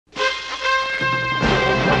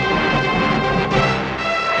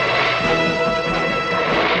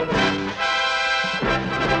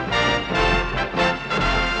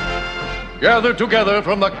gathered together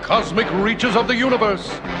from the cosmic reaches of the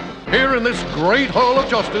universe, here in this great hall of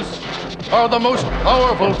justice, are the most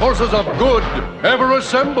powerful forces of good ever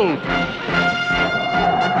assembled.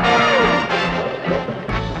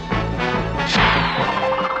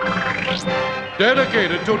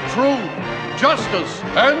 Dedicated to truth, justice,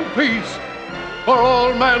 and peace for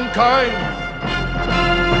all mankind.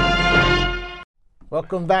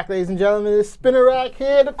 Welcome back, ladies and gentlemen. It's SPINNERRACK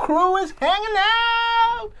here. The crew is hanging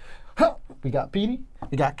out. Huh. We got Petey,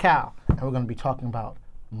 we got Cal, and we're going to be talking about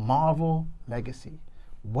Marvel Legacy.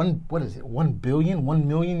 What is it? 1 billion, 1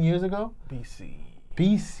 million years ago? BC.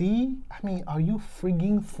 BC? I mean, are you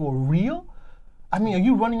frigging for real? I mean, are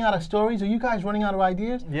you running out of stories? Are you guys running out of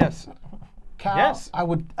ideas? Yes. Cal, yes.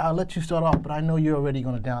 I'll let you start off, but I know you're already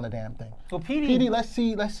going to down the damn thing. Well, Petey, let's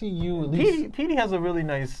see you at least. Petey has a really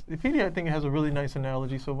nice. Petey, I think, has a really nice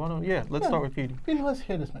analogy. So why don't let's start with Petey. Petey, let's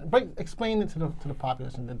hear this, man. Explain it to the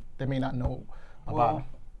population that they may not know about it.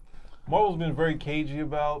 Marvel's been very cagey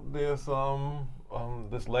about this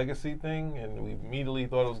this legacy thing, and we immediately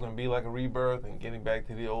thought it was going to be like a rebirth and getting back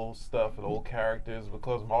to the old stuff and old characters,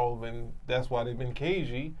 because that's why they've been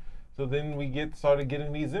cagey. So then we started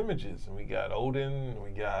getting these images, and we got Odin,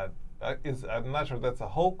 we got, I'm not sure if that's a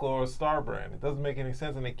Hulk or a Starbrand. It doesn't make any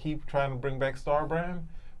sense, and they keep trying to bring back Starbrand.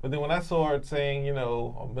 But then when I saw it saying,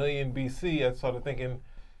 1 million BC, I started thinking,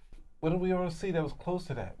 what did we already see that was close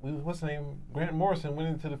to that? What's the name? Grant Morrison went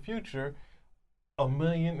into the future, 1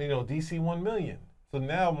 million, DC 1 million. So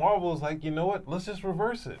now Marvel's like, you know what? Let's just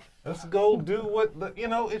reverse it. Let's go do what,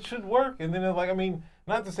 it should work. And then they're like, I mean,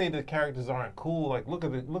 not to say the characters aren't cool. Like, look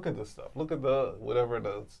at the stuff. Look at whatever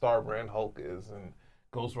the Starbrand Hulk is, and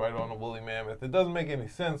Ghost Rider on the Woolly Mammoth. It doesn't make any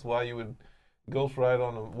sense why you would Ghost Rider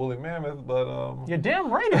on the Woolly Mammoth, but you're damn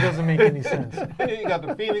right, it doesn't make any sense. You got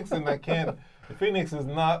the Phoenix, and the Phoenix is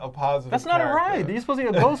not a positive. That's not character. a ride. You're supposed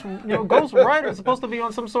to be a ghost. Ghost Rider is supposed to be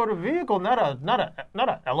on some sort of vehicle, not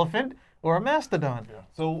an elephant or a mastodon. Yeah.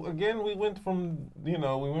 So again, we went from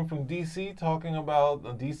DC talking about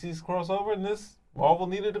DC's crossover, and this Marvel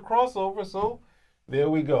needed a crossover, so there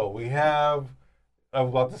we go. We have, I was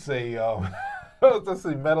about to say, let's see,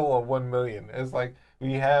 Metal of 1 million. It's like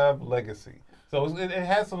we have Legacy. So it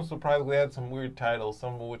has some surprises. We had some weird titles,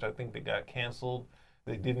 some of which I think they got canceled.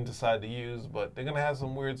 They didn't decide to use, but they're gonna have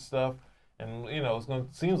some weird stuff, and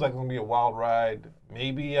seems like it's gonna be a wild ride.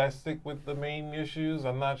 Maybe I stick with the main issues.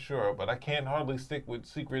 I'm not sure, but I can't hardly stick with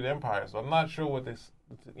Secret Empire, so I'm not sure what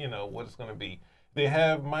what it's gonna be. They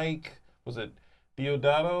have Mike, was it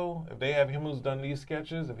Deodato? If they have him who's done these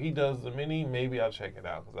sketches, if he does the mini, maybe I'll check it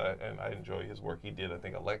out, because I enjoy his work. He did, I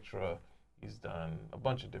think, Elektra. He's done a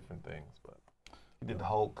bunch of different things, but he did the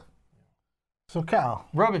Hulk. So Cal,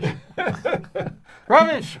 rubbish.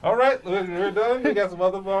 Rubbish. All right, we're done. You got some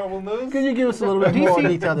other Marvel news? Can you give us a little bit more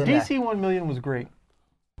detail than that? DC 1 million was great.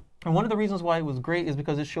 And one of the reasons why it was great is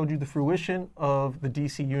because it showed you the fruition of the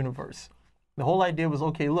DC universe. The whole idea was,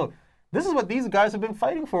 okay, look, this is what these guys have been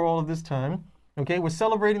fighting for all of this time. Okay, we're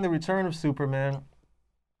celebrating the return of Superman.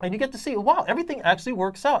 And you get to see, wow, everything actually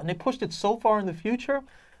works out. And they pushed it so far in the future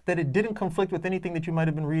that it didn't conflict with anything that you might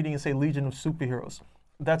have been reading in, say, Legion of Superheroes.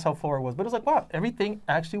 That's how far it was. But it's like, wow, everything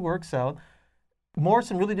actually works out.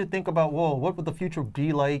 Morrison really did think about, whoa, what would the future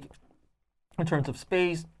be like in terms of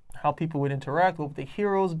space, how people would interact, what would the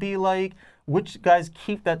heroes be like, which guys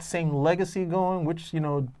keep that same legacy going, which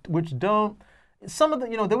don't. Some of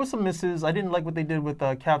the, there were some misses. I didn't like what they did with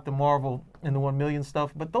Captain Marvel and the 1 million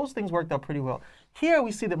stuff, but those things worked out pretty well. Here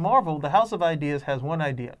we see that Marvel, the House of Ideas, has one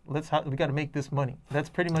idea. we got to make this money. That's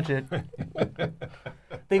pretty much it.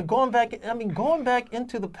 They've gone back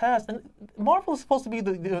into the past, and Marvel is supposed to be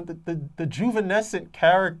the juvenescent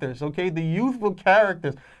characters, okay, the youthful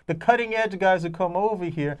characters, the cutting edge guys who come over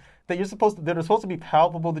here that are supposed to be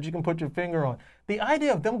palpable, that you can put your finger on. The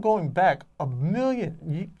idea of them going back 1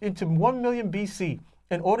 million into 1 million BC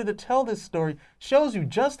in order to tell this story shows you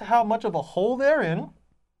just how much of a hole they're in,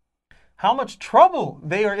 how much trouble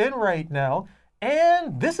they are in right now,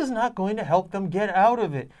 and this is not going to help them get out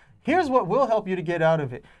of it. Here's what will help you to get out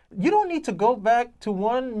of it. You don't need to go back to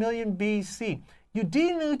 1 million BC. You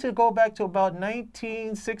do need to go back to about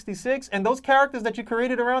 1966, and those characters that you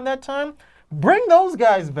created around that time, bring those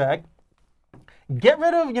guys back. Get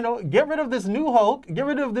rid of this new Hulk, get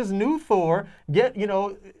rid of this new Thor,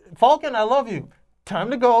 Falcon, I love you.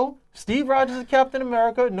 Time to go. Steve Rogers is Captain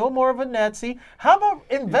America, no more of a Nazi. How about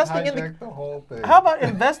investing in the whole thing. How about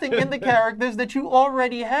investing in the characters that you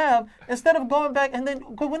already have instead of going back and then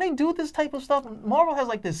when they do this type of stuff, Marvel has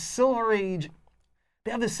like this Silver Age They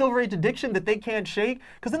have this Silver Age addiction that they can't shake.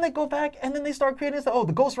 Because then they go back and then they start creating this. Oh,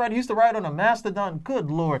 the Ghost Rider used to ride on a mastodon. Good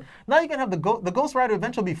Lord. Now you can have the Ghost Rider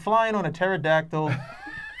eventually be flying on a pterodactyl.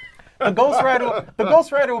 The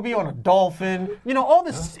Ghost Rider will be on a dolphin. You know, all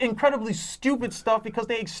this incredibly stupid stuff because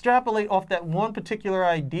they extrapolate off that one particular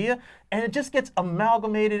idea, and it just gets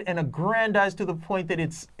amalgamated and aggrandized to the point that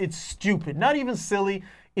it's stupid. Not even silly,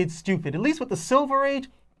 it's stupid. At least with the Silver Age,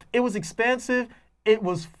 it was expansive. It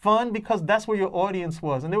was fun because that's where your audience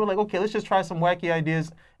was. And they were like, okay, let's just try some wacky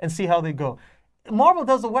ideas and see how they go. Marvel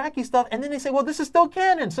does the wacky stuff, and then they say, well, this is still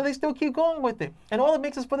canon, so they still keep going with it. And all it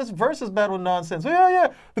makes is for this versus battle nonsense.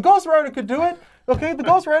 Yeah, the Ghost Rider could do it. Okay, the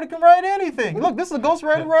Ghost Rider can ride anything. Look, this is the Ghost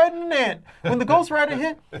Rider riding an ant. When the Ghost Rider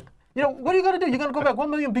hit, you know, what are you going to do? You're going to go back 1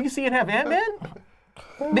 million BC and have Ant-Man?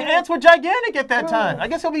 The ants were gigantic at that time. I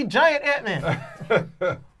guess he'll be giant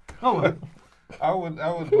Ant-Man. Oh, I would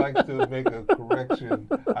like to make a correction.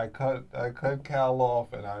 I cut Cal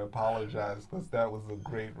off, and I apologize because that was a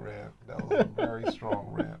great rant. That was a very strong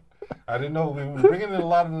rant. I didn't know we were bringing in a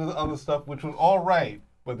lot of the other stuff, which was all right,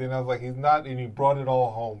 but then I was like, he's not, and he brought it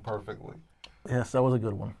all home perfectly. Yes, that was a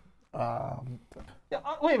good one. yeah,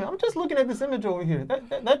 wait a minute. I'm just looking at this image over here.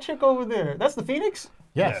 That chick over there, that's the Phoenix?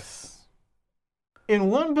 Yes. In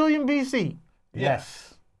 1 billion BC.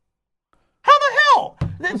 Yes. How the hell?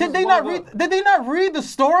 Did they not read the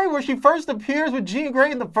story where she first appears with Jean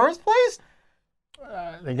Grey in the first place?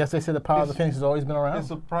 I guess they said the power of the Phoenix has always been around.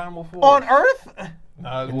 It's a primal force. On Earth?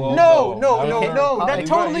 No. That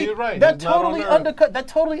totally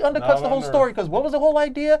undercuts the whole story. Because what was the whole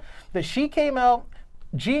idea? That she came out,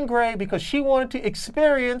 Jean Grey, because she wanted to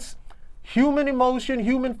experience human emotion,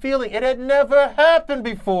 human feeling. It had never happened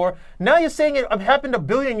before. Now you're saying it happened 1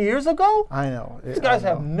 billion years ago? I know. These guys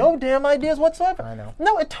have no damn ideas whatsoever. I know.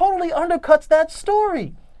 No, it totally undercuts that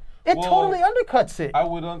story. It totally undercuts it. I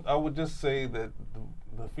would just say that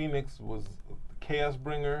the Phoenix was the chaos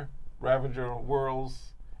bringer, ravager of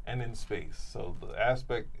worlds, and in space. So the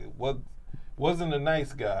aspect wasn't a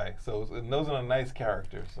nice guy. So it wasn't a nice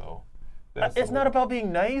character. So. It's not about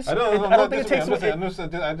being nice. I don't think it takes away.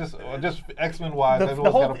 I just X-Men wise.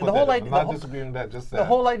 I'm not disagreeing with that. Just the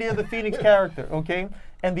whole idea of the Phoenix character, okay,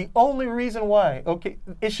 and the only reason why, okay,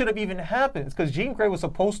 it should have even happened is because Jean Grey was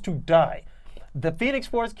supposed to die. The Phoenix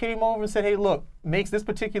Force came over and said, "Hey, look, makes this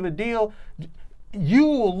particular deal. You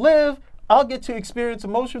will live. I'll get to experience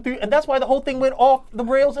emotion through you." And that's why the whole thing went off the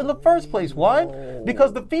rails in the first place. Why?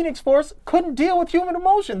 Because the Phoenix Force couldn't deal with human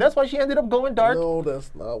emotion. That's why she ended up going dark. No,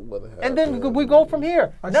 that's not what happened. And then we go from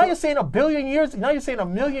here. Now you're saying 1 billion years, now you're saying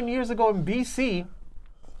 1 million years ago in BC,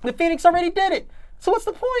 the Phoenix already did it. So what's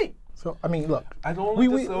the point? So, I mean, look. I only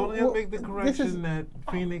make the correction that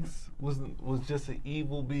Phoenix was just an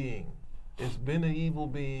evil being. It's been an evil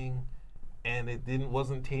being, and it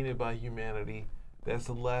wasn't tainted by humanity. That's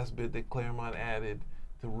the last bit that Claremont added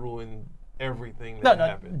to ruin everything that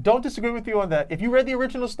happened. Don't disagree with you on that. If you read the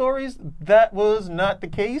original stories, that was not the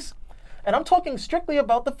case. And I'm talking strictly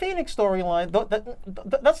about the Phoenix storyline.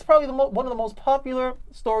 That's probably one of the most popular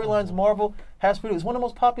storylines Marvel has produced. One of the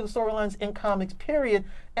most popular storylines in comics, period.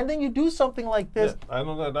 And then you do something like this. Yeah, I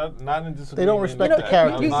know that. Not in disagreement. They don't respect the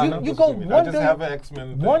characters. You go 1 billion. I just have an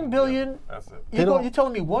X-Men. 1 billion. That's it. You're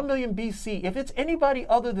telling me 1 million BC. If it's anybody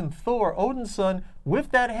other than Thor, Odin's son,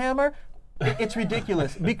 with that hammer, it's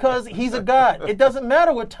ridiculous because he's a god. It doesn't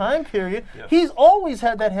matter what time period. Yes. He's always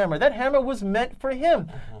had that hammer. That hammer was meant for him.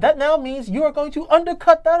 That now means you are going to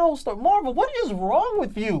undercut that whole story. Marvel, what is wrong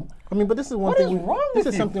with you? I mean, but this is one what thing. Is wrong with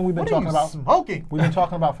this is you? something we've been what talking are you about. Smoking. We've been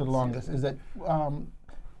talking about for the longest. Is that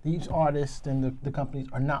these artists and the companies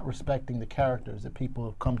are not respecting the characters that people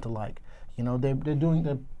have come to like. You know, they're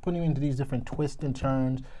putting into these different twists and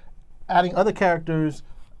turns, adding other characters,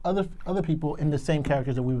 other people in the same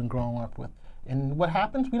characters that we've been growing up with. And what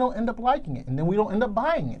happens? We don't end up liking it, and then we don't end up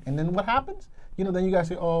buying it. And then what happens? You know, then you guys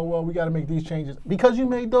say, "Oh, well, we got to make these changes," because you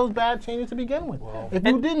made those bad changes to begin with. Well, if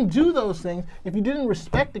you didn't do those things, if you didn't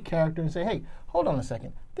respect the character and say, "Hey, hold on a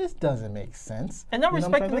second, this doesn't make sense," and not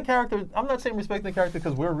respecting the character. I'm not saying respecting the character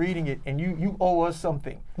because we're reading it and you owe us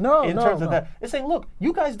something. No, in terms of that, it's saying, look,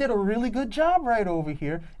 you guys did a really good job right over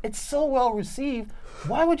here. It's so well received.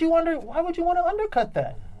 Why would you want to undercut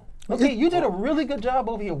that? Okay, you did a really good job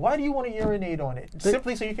over here. Why do you want to urinate on it?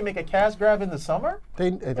 Simply so you can make a cash grab in the summer?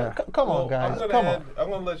 Come on, guys. I'm going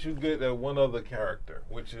to let you get at one other character,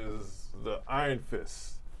 which is the Iron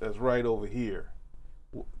Fist that's right over here.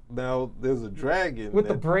 Now, there's a dragon. With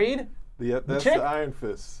the braid? That's the Iron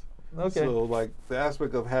Fist. Okay. So, like, the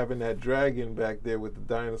aspect of having that dragon back there with the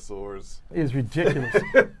dinosaurs is ridiculous.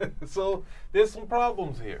 So, there's some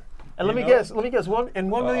problems here. And let me know? guess. In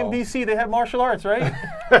 1 million BC, they had martial arts, right?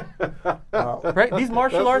 Right? These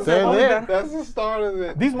martial arts that only That's the start of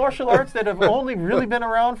it. these martial arts that have only really been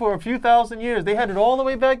around for a few thousand years, they had it all the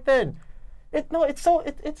way back then.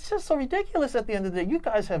 It's just so ridiculous at the end of the day. You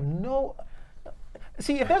guys have no.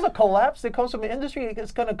 See, if there's a collapse that comes from an industry,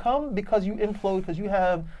 it's going to come because you implode, because you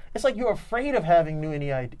have. It's like you're afraid of having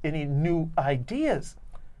any new ideas.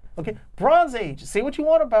 Okay, Bronze Age. Say what you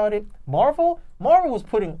want about it. Marvel was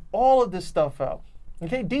putting all of this stuff out.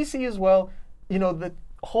 Okay, DC as well. You know,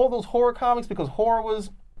 all those horror comics because horror was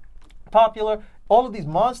popular. All of these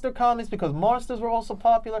monster comics because monsters were also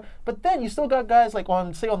popular. But then you still got guys like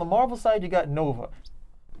on the Marvel side, you got Nova.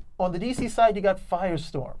 On the DC side, you got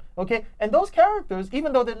Firestorm. Okay, and those characters,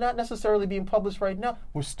 even though they're not necessarily being published right now,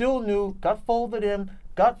 were still new, got folded in,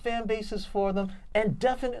 got fan bases for them, and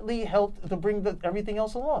definitely helped to bring everything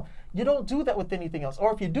else along. You don't do that with anything else.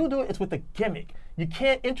 Or if you do it, it's with a gimmick. You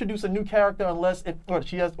can't introduce a new character unless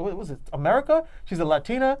she has, what was it, America? She's a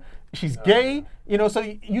Latina, she's gay, you know, so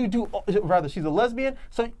you do, rather, she's a lesbian.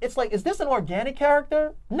 So it's like, is this an organic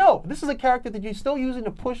character? No, this is a character that you're still using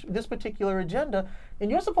to push this particular agenda,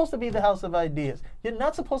 and you're supposed to be the house of ideas. You're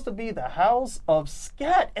not supposed to be the house of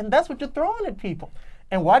scat, and that's what you're throwing at people.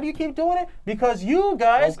 And why do you keep doing it? Because you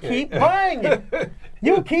guys keep buying it.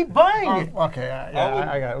 You keep buying it. Okay,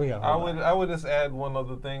 I would just add one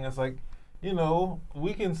other thing. It's like, you know,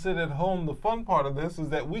 we can sit at home. The fun part of this is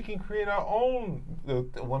that we can create our own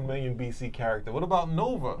 1 million BC character. What about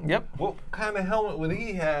Nova? Yep. What kind of helmet would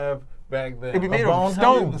he have back then? It'd be made of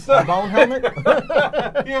stone. stone. A bone helmet?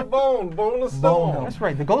 Yeah, bone of stone. That's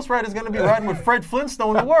right. The Ghost Rider's going to be riding with Fred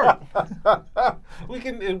Flintstone to work.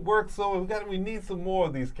 It works so we need some more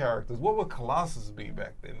of these characters. What would Colossus be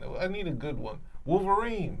back then? I need a good one.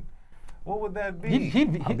 Wolverine. What would that be?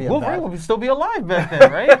 Wolverine would still be alive back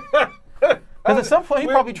then, right? Because at some point he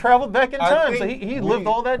probably traveled back in time, so he lived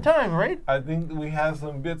all that time, right? I think we have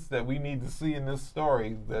some bits that we need to see in this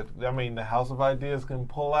story that, I mean, the House of Ideas can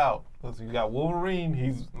pull out. Because you got Wolverine,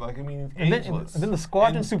 he's ageless. And then the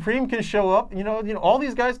Squadron Supreme can show up. You know, all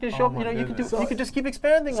these guys can show up. You know, you could just keep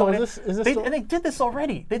expanding on it. And they did this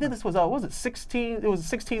already. They did this was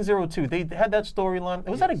 1602. They had that storyline.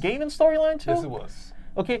 Was that a gaming storyline too? Yes, it was.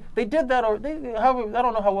 Okay, they did that, I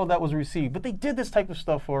don't know how well that was received, but they did this type of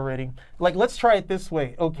stuff already. Like, let's try it this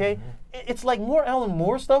way, okay? It's like more Alan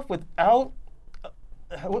Moore stuff without,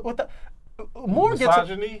 Moore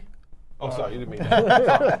misogyny? Sorry, you didn't mean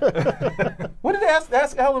that. What did they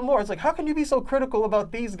ask Alan Moore? It's like, how can you be so critical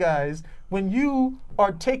about these guys when you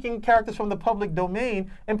are taking characters from the public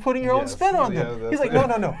domain and putting your own spin on them? He's like,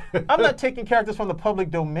 no. I'm not taking characters from the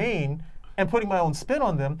public domain and putting my own spin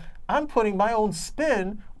on them. I'm putting my own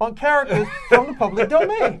spin on characters from the public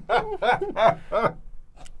domain.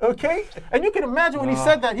 Okay? And you can imagine when he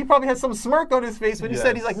said that, he probably had some smirk on his face when he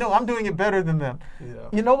said, he's like, no, I'm doing it better than them. Yeah.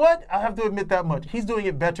 You know what? I have to admit that much. He's doing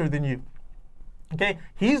it better than you. Okay?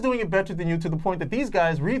 He's doing it better than you to the point that these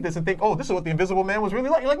guys read this and think, oh, this is what the Invisible Man was really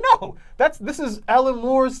like. You're like, no, this is Alan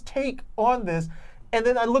Moore's take on this. And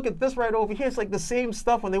then I look at this right over here. It's like the same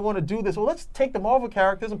stuff when they want to do this. Well, let's take the Marvel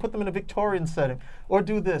characters and put them in a Victorian setting. Or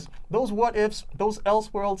do this. Those what-ifs, those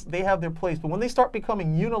Elseworlds, they have their place. But when they start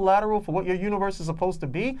becoming unilateral for what your universe is supposed to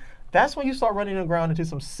be, that's when you start running aground into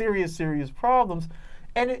some serious, serious problems.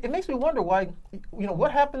 And it makes me wonder why,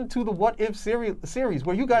 what happened to the what-if series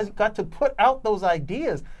where you guys got to put out those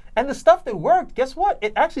ideas. And the stuff that worked, guess what?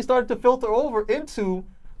 It actually started to filter over into,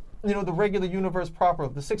 the regular universe proper,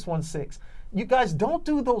 the 616. You guys don't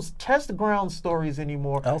do those test ground stories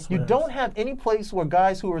anymore. You don't have any place where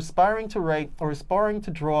guys who are aspiring to write or aspiring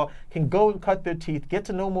to draw can go and cut their teeth, get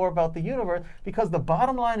to know more about the universe, because the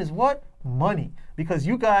bottom line is what? Money. Because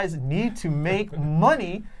you guys need to make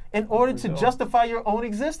money in order to justify your own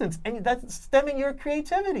existence. And that's stemming your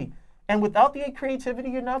creativity. And without the creativity,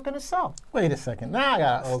 you're not going to sell. Wait a second. Now I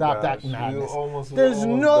got to stop that madness. There's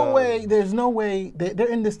no way. They're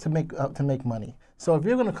in this to make money. So if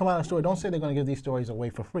you're going to come out of a story, don't say they're going to give these stories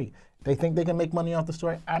away for free. They think they can make money off the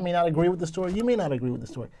story. I may not agree with the story. You may not agree with the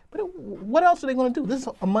story. But what else are they going to do? This is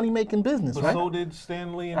a money-making business, right? So did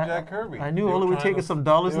Stan Lee and Jack Kirby. I knew all it would take us some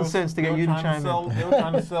dollars and cents to get you to chime in. They were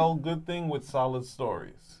trying to sell good thing with solid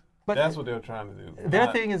stories. But that's what they were trying to do.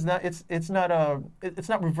 Their thing is not. It's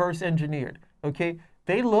not reverse engineered. Okay.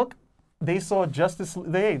 They saw Justice.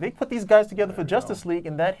 They put these guys together for Justice League,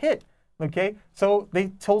 and that hit. Okay, so they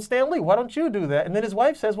told Stan Lee, why don't you do that? And then his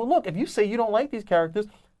wife says, well, look, if you say you don't like these characters,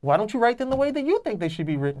 why don't you write them the way that you think they should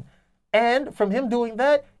be written? And from him doing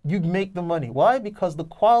that, you make the money. Why? Because the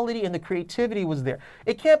quality and the creativity was there.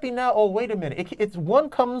 It can't be now, oh, wait a minute. It's one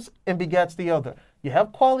comes and begets the other. You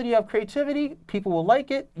have quality, you have creativity, people will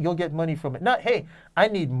like it, you'll get money from it. Not, hey, I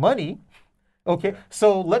need money. Okay,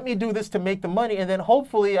 so let me do this to make the money, and then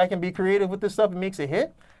hopefully I can be creative with this stuff and makes a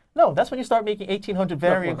hit. No, that's when you start making 1,800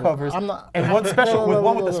 variant covers and one special with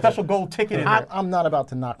one with a special gold ticket in there. I'm not about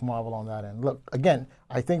to knock Marvel on that end. Look, again,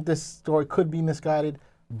 I think this story could be misguided,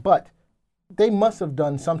 but they must have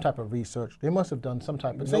done some type of research. They must have done some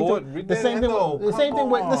type of the same thing with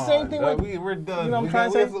we're done. You know what I'm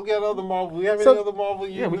trying to say? We got other Marvel. We have any other Marvel?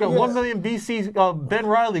 Yeah, we got 1 million BC Ben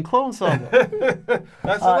Riley clone saga.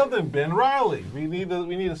 That's another thing. Ben Riley. We need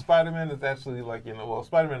a Spider-Man that's actually like, well,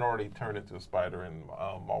 Spider-Man already turned into a spider in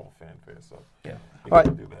Marvel fanfare, so yeah. We got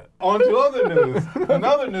to do that. On to other news. In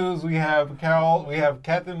other news, we have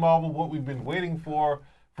Captain Marvel. What we've been waiting for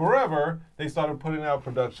forever. They started putting out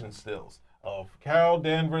production stills of Carol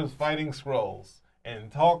Danvers fighting Skrulls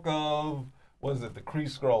and talk of, the Kree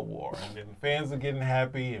Skrull War. And then fans are getting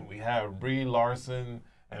happy, and we have Brie Larson,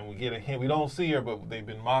 and we get a hint. We don't see her, but they've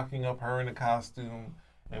been mocking up her in a costume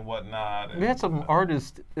and whatnot. And they had some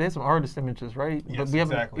artist images, right? Yes,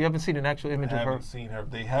 but we haven't seen an actual image of her. I haven't seen her.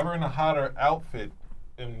 They have her in a hotter outfit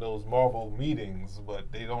in those Marvel meetings,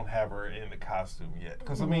 but they don't have her in the costume yet.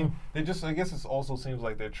 Because, I mean, I guess it also seems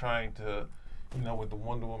like they're trying to, with the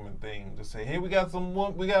Wonder Woman thing, to say, hey, we got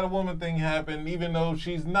a woman thing happen, even though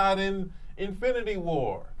she's not in Infinity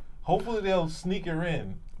War. Hopefully they'll sneak her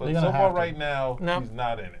in, but so far right now, she's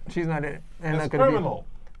not in it. She's not in it. And that's criminal.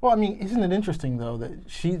 Well, I mean, isn't it interesting though that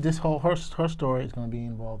her story is going to be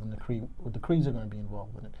involved in the Kree? The Krees are going to be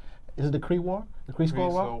involved in it. Is it the Kree War? The Kree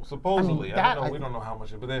Skrull War? So supposedly, I don't know. We don't know how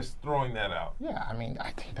much, but they're throwing that out. Yeah, I mean,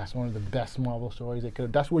 I think that's one of the best Marvel stories they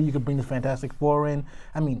could. That's where you could bring the Fantastic Four in.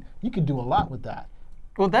 I mean, you could do a lot with that.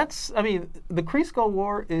 Well, the Kree Skrull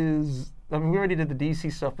War is. I mean, we already did the DC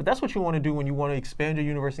stuff, but that's what you want to do when you want to expand your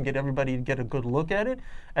universe and get everybody to get a good look at it,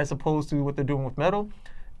 as opposed to what they're doing with Metal.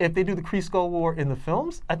 If they do the Kree Skrull War in the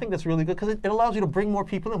films, I think that's really good because it allows you to bring more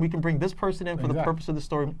people in. We can bring this person in for the purpose of the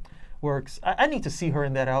story. Works. I need to see her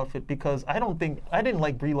in that outfit because I didn't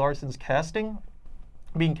like Brie Larson's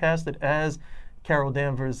being casted as Carol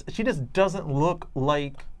Danvers. She just doesn't look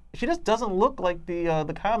like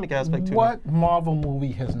the comic aspect to What Marvel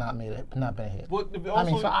movie has not been a hit? I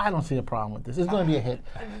mean, so I don't see a problem with this. It's going to be a hit.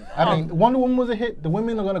 I mean, Wonder Woman was a hit. The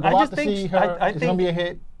women are going to go out to see her. It's going to be a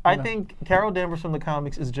hit. I think Carol Danvers from the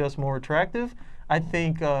comics is just more attractive. I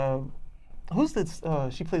think. Who's this?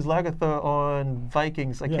 She plays Lagertha on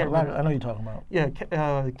Vikings. I can't remember. I know you're talking about. Yeah,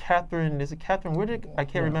 Catherine. Is it Catherine Winnick? I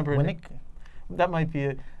can't remember. Winnick? That might be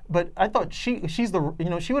it. But I thought she's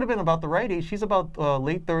the she would have been about the right age. She's about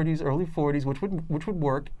late 30s, early 40s, which would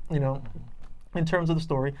work. In terms of the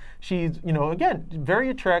story, she's again very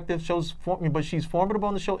attractive. But she's formidable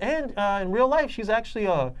on the show, and in real life she's actually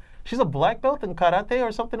she's a black belt in karate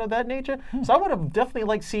or something of that nature. So I would have definitely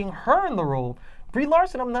liked seeing her in the role. Brie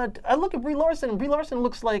Larson, I look at Brie Larson, and Brie Larson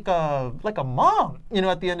looks like a mom,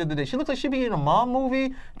 at the end of the day. She looks like she'd be in a mom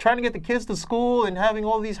movie, trying to get the kids to school and having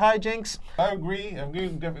all these hijinks. I agree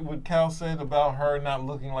with what Cal said about her not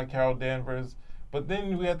looking like Carol Danvers, but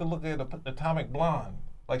then we have to look at Atomic Blonde.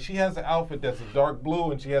 Like, she has an outfit that's a dark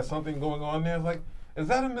blue, and she has something going on there. It's like, is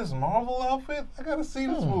that a Miss Marvel outfit? I gotta see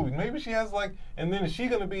this movie. Maybe she has and then is she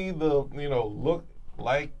gonna be the, look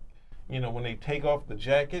like, when they take off the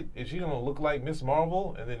jacket, is she going to look like Miss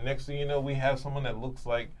Marvel? And then next thing you know, we have someone that looks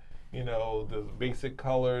like, the basic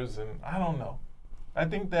colors. And I don't know. I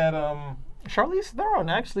think that Charlize Theron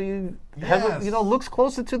actually has looks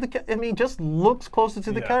closer to just looks closer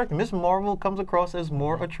to the character. Miss Marvel comes across as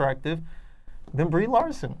more attractive than Brie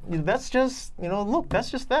Larson. That's just,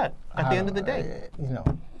 that's just that at the end of the day.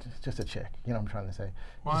 Just a chick. You know what I'm trying to say.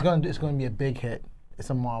 It's going to be a big hit. It's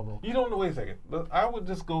a Marvel. You don't know. Wait a second. I would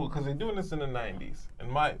just go because they're doing this in the '90s, and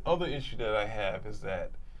my other issue that I have is that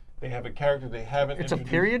they have a character they haven't. It's introduced. A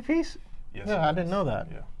period piece. Yes. Yeah, I didn't know that.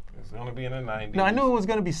 Yeah, it's going to be in the '90s. No, I knew it was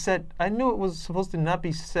going to be set. I knew it was supposed to not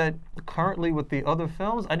be set currently with the other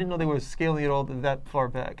films. I didn't know they were scaling it all that far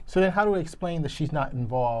back. So then, how do we explain that she's not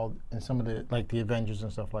involved in some of the Avengers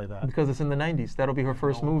and stuff like that? Because it's in the '90s. That'll be her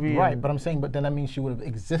first movie. Right, but I'm saying, then that means she would have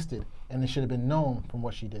existed, and it should have been known from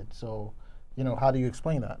what she did. So. How do you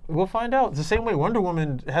explain that? We'll find out. It's the same way Wonder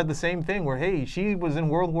Woman had the same thing where, hey, she was in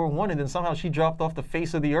World War I and then somehow she dropped off the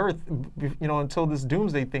face of the earth, until this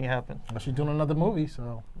Doomsday thing happened. Well, she's doing another movie,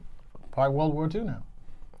 so probably World War II now.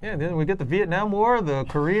 Yeah, then we get the Vietnam War, the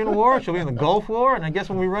Korean War, she'll be in the Gulf War, and I guess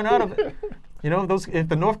when we run out of it, if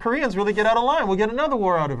the North Koreans really get out of line, we'll get another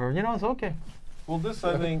war out of her. It's okay. Well,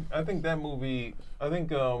 I think that movie,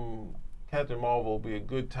 Captain Marvel will be a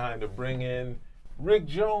good time to bring in Rick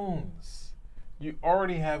Jones. You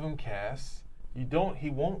already have him cast. You don't. He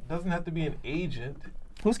won't. Doesn't have to be an agent.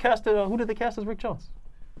 Who's casted? Who did they cast as Rick Jones?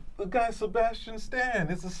 The guy Sebastian Stan.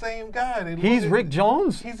 It's the same guy. He's Rick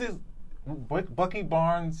Jones. He's his. Bucky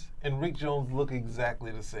Barnes and Rick Jones look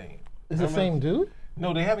exactly the same. Is the same dude?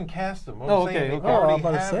 No, they haven't cast him. Oh, okay. They Okay. already I'm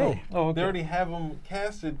about to have say. him. Oh, okay. They already have him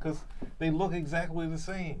casted because they look exactly the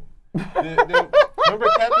same. Remember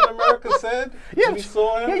Captain America said when he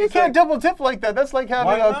saw him? Yeah, you he's can't like, double dip like that. That's like having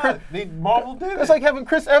why not? Chris. Marvel did It's it. like having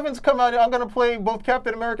Chris Evans come out. I'm going to play both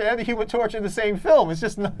Captain America and the Human Torch in the same film. It's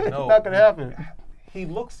just not, No. not going to happen. He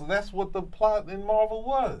looks. That's what the plot in Marvel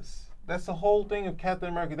was. That's the whole thing of Captain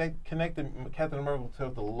America. They connected Captain America to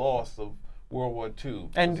the loss of World War II.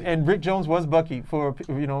 And Rick Jones was Bucky for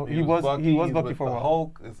he was Bucky with for a the while.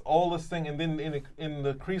 Hulk. It's all this thing, and then in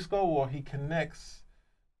the Kree Skull War, he connects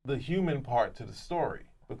the human part to the story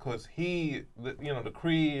because the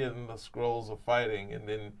Kree and the Skrulls are fighting, and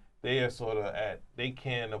then they are sort of they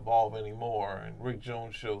can't evolve anymore, and Rick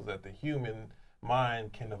Jones shows that the human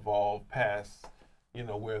mind can evolve past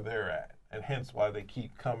where they're at, and hence why they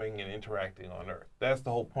keep coming and interacting on Earth. That's the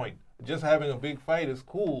whole point. Just having a big fight is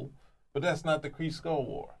cool, but that's not the Kree Skull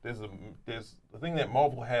War. There's the thing that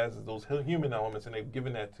Marvel has is those human elements, and they've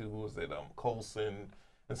given that to Coulson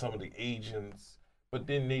and some of the agents. But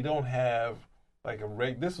then they don't have like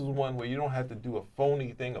this is one where you don't have to do a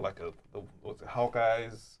phony thing like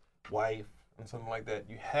Hawkeye's wife and something like that.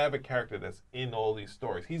 You have a character that's in all these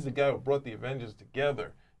stories. He's the guy who brought the Avengers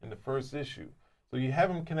together in the first issue. So you have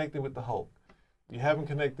him connected with the Hulk. You have him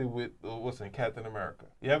connected with Captain America.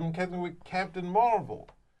 You have him connected with Captain Marvel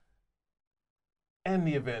and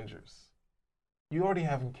the Avengers. You already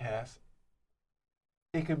have him cast.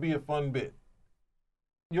 It could be a fun bit.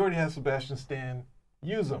 You already have Sebastian Stan.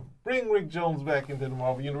 Use him. Bring Rick Jones back into the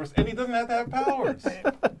Marvel Universe, and he doesn't have to have powers.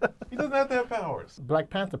 He doesn't have to have powers. Black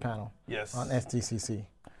Panther panel. Yes. On SDCC.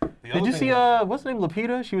 Did you see what's her name,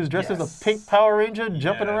 Lupita? She was dressed as a pink Power Ranger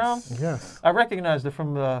jumping around. Yes. I recognized her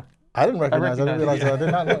from the. I didn't recognize. I didn't realize. I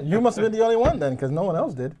did not know. You must have been the only one then, because no one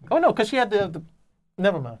else did. Oh no, because she had the.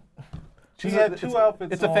 Never mind. She had two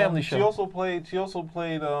outfits. It's a family show. She also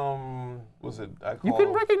played. Was it? You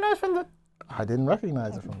couldn't recognize from the. I didn't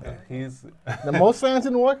recognize her from that. He's. Most fans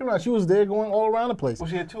didn't recognize. She was there going all around the place. Well,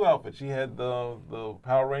 she had two outfits. She had the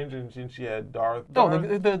Power Ranger, and she had Darth. Oh,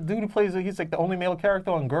 the dude who plays he's like the only male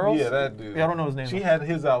character on Girls. Yeah, that dude. Yeah, I don't know his name. She had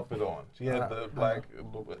his outfit on. She had the black.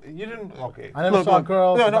 You didn't. Okay. I never saw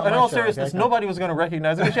Girls. No, in all seriousness, nobody was going to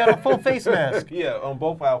recognize her because she had a full face mask. Yeah, on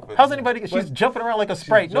both outfits. How's anybody? She's jumping around like a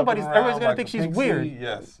sprite. Everybody's going to think she's weird.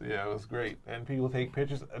 Yes, yeah, it was great. And people take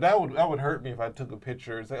pictures. That would hurt me if I took a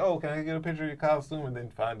picture and say, "Oh, can I get a picture of your costume?" And then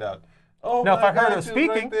find out. Oh, now if I heard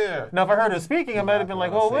her speaking, I might have been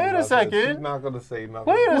like, "Oh, wait a second." She's not going to say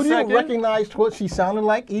nothing. Wait a Would second. you recognize what she sounded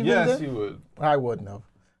like? Even yes, then? you would. I wouldn't have.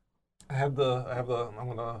 I have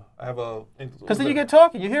a. Because then you get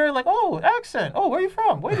talking, you hear it like, "Oh, accent. Oh, where are you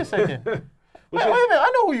from? Wait a second. Wait a minute,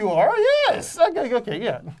 I know who you are. Yes. Okay,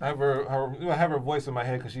 yeah. I have her voice in my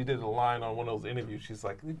head because she did a line on one of those interviews. She's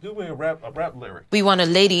like, "Do me a rap lyric." We want a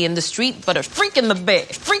lady in the street, but a freak in the bed,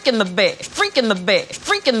 freak in the bed, freak in the bed,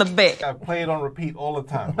 freak in the bed. I play it on repeat all the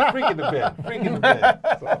time. Freak in the bed, freak in the bed.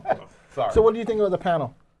 Sorry. So what do you think of the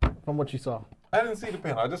panel from what you saw? I didn't see the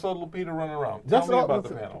panel. I just saw Lupita running around. That's Tell me all- about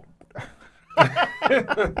the panel.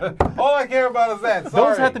 All I care about is that. Sorry.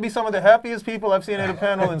 Those have to be some of the happiest people I've seen at a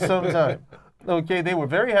panel in some time. Okay, they were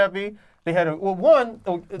very happy. They had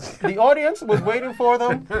the audience was waiting for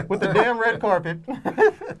them with the damn red carpet.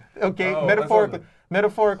 Okay,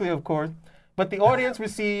 metaphorically, of course. But the audience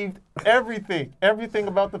received everything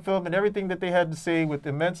about the film and everything that they had to say with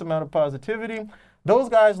immense amount of positivity. Those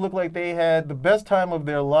guys look like they had the best time of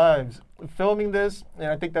their lives filming this, and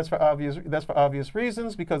I think that's for obvious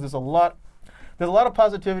reasons because there's a lot of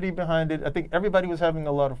positivity behind it. I think everybody was having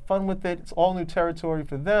a lot of fun with it. It's all new territory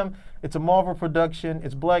for them. It's a Marvel production.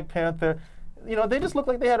 It's Black Panther. They just look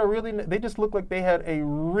like they had a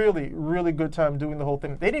really, really good time doing the whole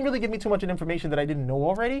thing. They didn't really give me too much information that I didn't know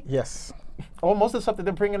already. Yes. Most of the stuff that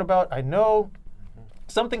they're bringing about, I know.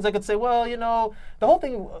 Some things I could say, well, the whole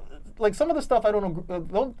thing, like some of the stuff I don't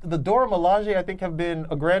know. The Dora Milaje, I think, have been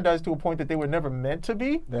aggrandized to a point that they were never meant to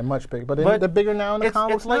be. They're much bigger, but they're bigger now in the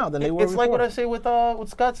comics now than they were It's before. like what I say with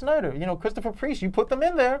Scott Snyder. Christopher Priest, you put them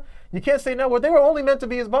in there. You can't say no. Well, they were only meant to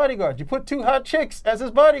be his bodyguard. You put two hot chicks as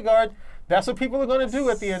his bodyguard. That's what people are going to do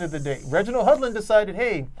at the end of the day. Reginald Hudlin decided,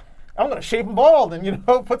 hey, I'm going to shave them bald and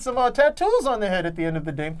put some tattoos on their head at the end of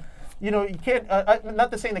the day. You can't. Not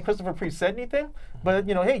to say that Christopher Priest said anything, but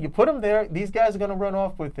hey, you put them there. These guys are going to run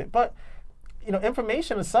off with it. But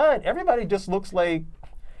information aside, everybody just looks like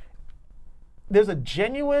there's a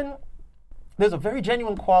genuine there's a very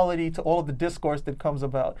genuine quality to all of the discourse that comes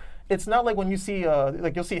about. It's not like when you see,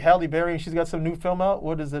 like you'll see Halle Berry and she's got some new film out.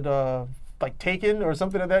 What is it, like Taken or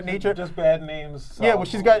something of that nature? Just bad names. Yeah, well,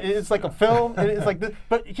 she's got, it's like a film, and it's like this,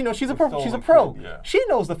 but you know, she's a pro. Yeah. She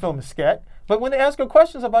knows the film is scat, but when they ask her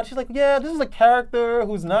questions about it, she's like, yeah, this is a character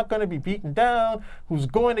who's not going to be beaten down, who's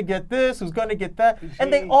going to get this, who's going to get that,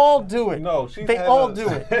 and they all do it. No, they all do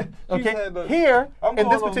it. Okay, here, I'm in going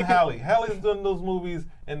this on particular, Halle. Halle's done those movies,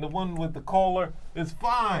 and the one with the caller is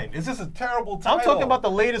fine. It's just a terrible title. I'm talking about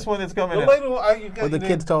the latest one that's coming the out. later one. You got, With the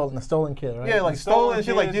kid stolen, the stolen kid, right? Yeah, like stolen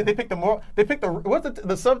shit. Like kid. they picked they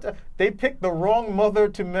picked the wrong mother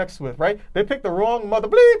to mess with, right? They picked the wrong mother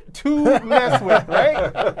to mess with,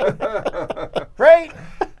 right? Right?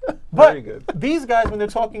 But Very good. these guys, when they're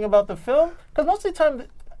talking about the film, because most of the time,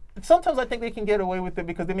 sometimes I think they can get away with it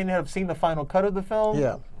because they may not have seen the final cut of the film.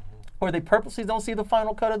 Yeah. Or they purposely don't see the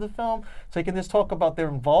final cut of the film, so they can just talk about their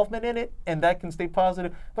involvement in it, and that can stay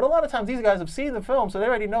positive. But a lot of times these guys have seen the film, so they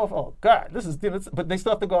already know, oh God, this is, but they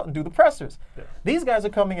still have to go out and do the pressers. Yeah. These guys are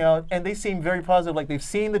coming out, and they seem very positive, like they've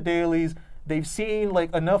seen the dailies, they've seen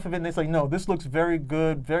like enough of it, and they're like, no, this looks very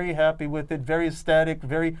good, very happy with it, very ecstatic,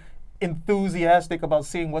 very enthusiastic about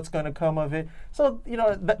seeing what's going to come of it. So, you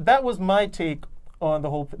know, that was my take on the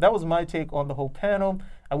whole, panel.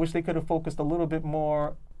 I wish they could have focused a little bit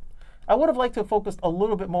more. I would have liked to have focused a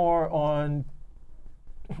little bit more on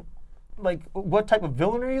like what type of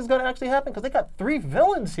villainy is going to actually happen, because they got 3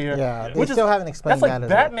 villains here. Yeah, they still haven't explained that. That's like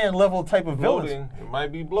Batman level type of Bloating. villains. It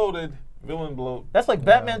might be bloated. Villain bloat. That's like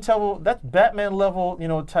Batman level. That's Batman level, you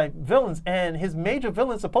know, type villains. And his major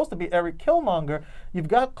villain is supposed to be Eric Killmonger. You've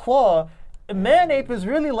got Claw. Man-Ape is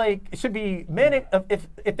really like, it should be Man-Ape. If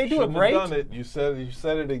they do Shouldn't it right. have done it. You said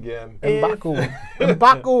it again.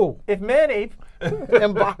 M'Baku. If Man-Ape.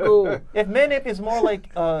 M'Baku. If Man-Ape is more like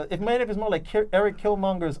Eric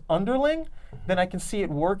Killmonger's underling, then I can see it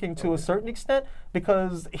working to a certain extent,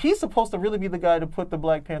 because he's supposed to really be the guy to put the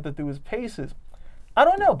Black Panther through his paces. I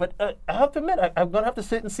don't know, but I have to admit, I'm going to have to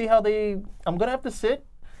sit and see how they, I'm going to have to sit,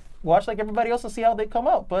 watch like everybody else and see how they come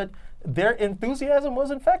out. But their enthusiasm was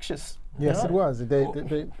infectious. Yes, it was. On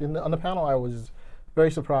the panel, I was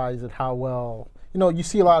very surprised at how well, you know, you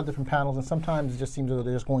see a lot of different panels, and sometimes it just seems that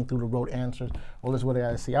they're just going through the rote answers. Well, this is what they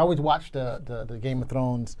got to see. I always watch the Game of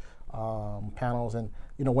Thrones panels, and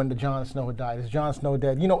you know, when the Jon Snow had died, is Jon Snow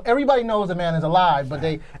dead? You know, everybody knows the man is alive, but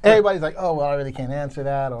everybody's like, oh, well, I really can't answer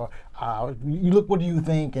that, or you look, what do you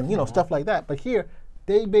think, and you know, stuff like that. But here,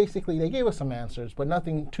 they gave us some answers, but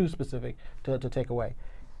nothing too specific to take away.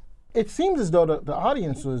 It seems as though the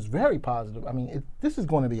audience was very positive. I mean, this is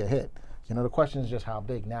going to be a hit. You know, the question is just how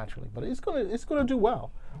big naturally, but it's going to do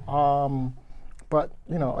well. But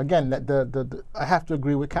you know, again, I have to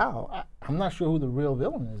agree with Cal. I'm not sure who the real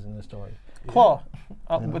villain is in this story. Claw,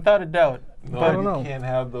 without a doubt. No, but you can't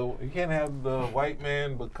have the white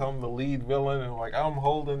man become the lead villain and like, I'm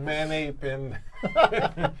holding Man-Ape and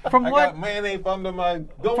from I what got Man-Ape under my,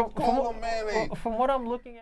 don't call him Man-Ape. From what I'm looking at.